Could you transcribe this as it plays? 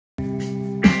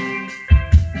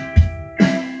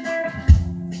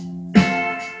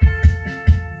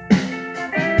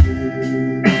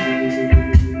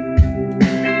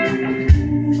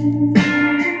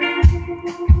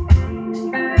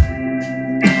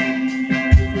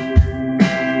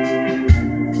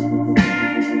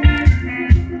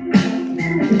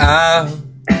I've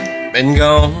been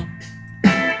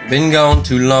gone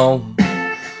too long,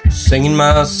 singing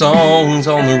my songs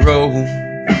on the road.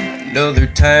 Another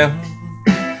town,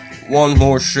 one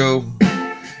more show,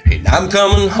 and I'm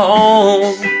coming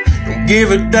home. Don't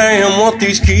give a damn what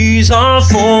these keys are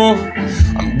for.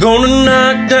 I'm gonna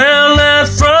knock down that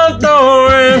front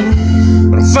door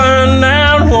and find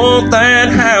out what that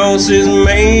house is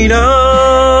made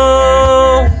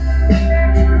of.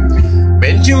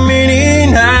 Been too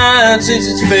many nights since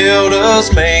it's felt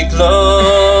us make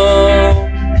love.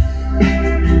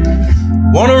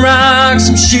 Wanna rock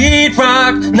some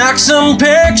sheetrock, knock some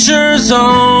pictures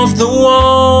off the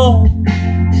wall.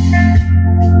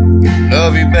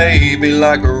 Love you, baby,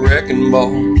 like a wrecking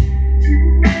ball.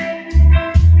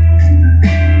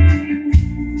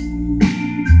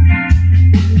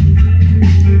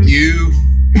 You,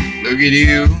 look at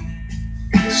you,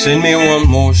 send me one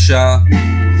more shot.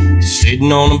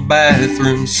 Sitting on a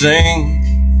bathroom sink.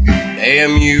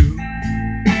 Damn, you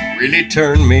really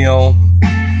turned me on.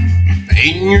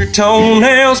 Painting your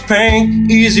toenails pink,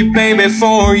 easy baby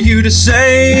for you to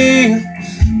say.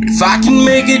 But if I can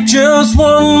make it just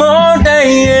one more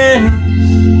day,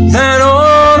 and that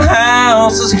old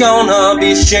house is gonna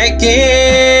be shaking.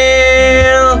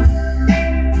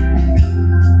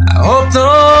 I hope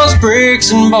those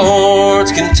bricks and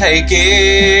boards can take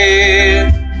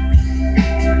it.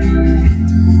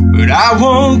 But I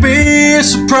won't be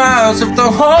surprised if the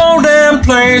whole damn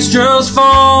place just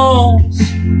falls.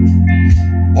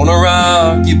 Wanna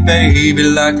rock you, baby,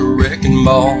 like a wrecking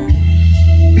ball.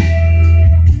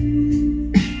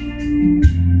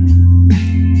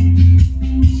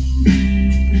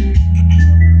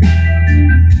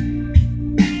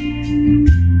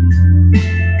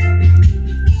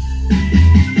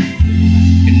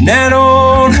 And that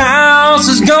old house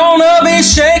is gonna be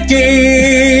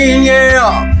shaking,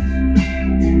 yeah.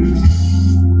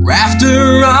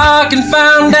 Rafter rock and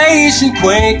foundation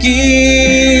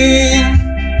quaking.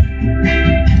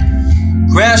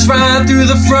 Crash right through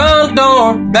the front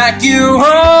door, back you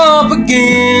up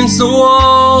against the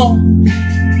wall.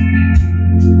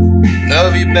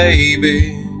 Love you,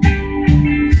 baby,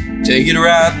 take it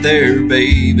right there,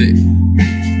 baby.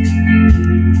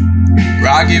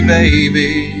 Rock you,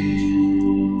 baby,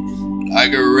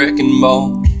 like a wrecking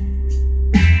ball.